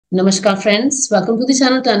Namaskar friends, welcome to the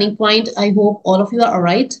channel Turning Point. I hope all of you are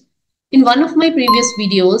alright. In one of my previous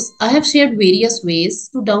videos, I have shared various ways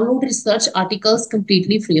to download research articles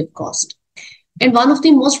completely free of cost. And one of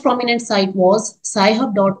the most prominent site was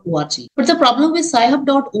sci-hub.org. But the problem with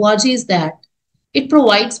sci-hub.org is that it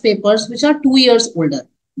provides papers which are 2 years older.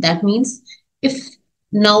 That means if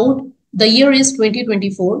now the year is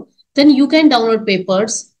 2024, then you can download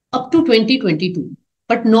papers up to 2022,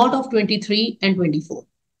 but not of 23 and 24.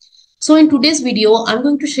 So in today's video, I'm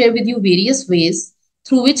going to share with you various ways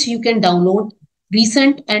through which you can download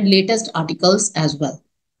recent and latest articles as well.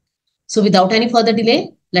 So without any further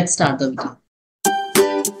delay, let's start the video.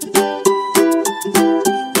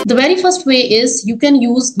 The very first way is you can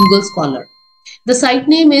use Google Scholar. The site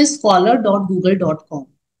name is scholar.google.com,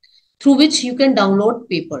 through which you can download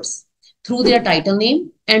papers through their title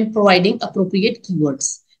name and providing appropriate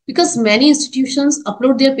keywords, because many institutions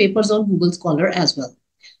upload their papers on Google Scholar as well.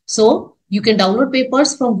 So you can download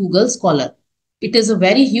papers from Google Scholar. It is a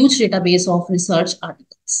very huge database of research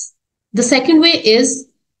articles. The second way is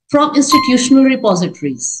from institutional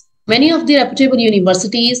repositories. Many of the reputable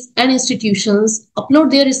universities and institutions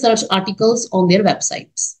upload their research articles on their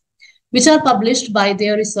websites, which are published by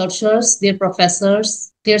their researchers, their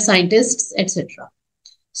professors, their scientists, etc.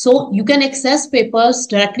 So you can access papers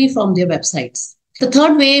directly from their websites. The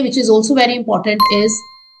third way, which is also very important, is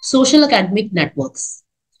social academic networks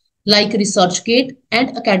like ResearchGate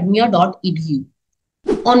and academia.edu,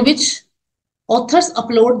 on which authors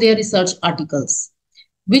upload their research articles,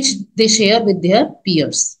 which they share with their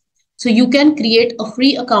peers. So you can create a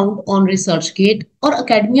free account on ResearchGate or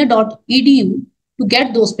academia.edu to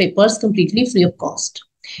get those papers completely free of cost.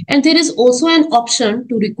 And there is also an option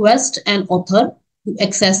to request an author to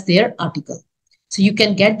access their article. So you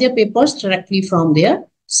can get their papers directly from their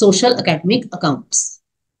social academic accounts.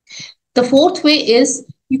 The fourth way is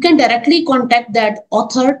you can directly contact that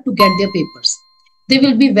author to get their papers. They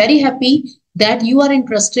will be very happy that you are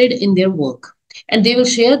interested in their work, and they will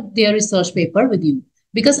share their research paper with you,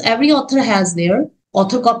 because every author has their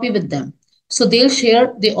author copy with them. So they'll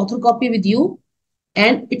share the author copy with you,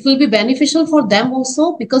 and it will be beneficial for them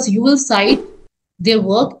also, because you will cite their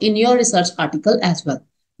work in your research article as well,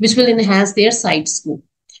 which will enhance their site scope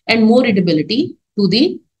and more readability to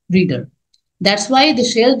the reader. That's why they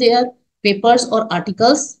share their papers or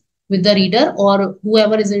articles with the reader or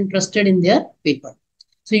whoever is interested in their paper.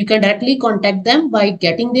 So you can directly contact them by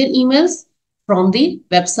getting their emails from the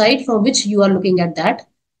website from which you are looking at that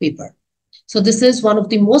paper. So this is one of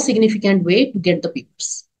the most significant way to get the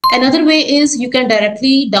papers. Another way is you can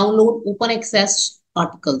directly download open access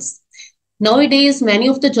articles. Nowadays, many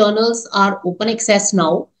of the journals are open access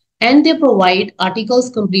now, and they provide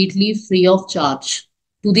articles completely free of charge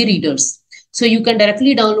to the readers. So you can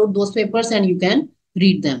directly download those papers and you can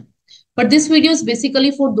read them. But this video is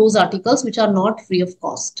basically for those articles which are not free of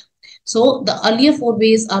cost. So the earlier four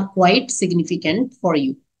ways are quite significant for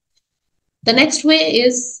you. The next way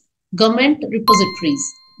is government repositories.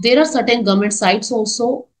 There are certain government sites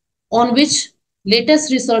also on which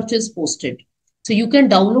latest research is posted. So you can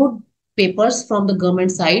download papers from the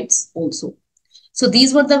government sites also. So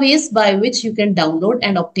these were the ways by which you can download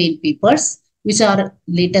and obtain papers which are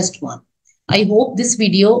latest one. I hope this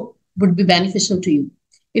video would be beneficial to you.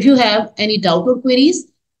 If you have any doubt or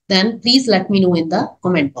queries, then please let me know in the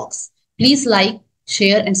comment box. Please like,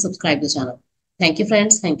 share, and subscribe the channel. Thank you,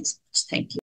 friends. Thank you so much. Thank you.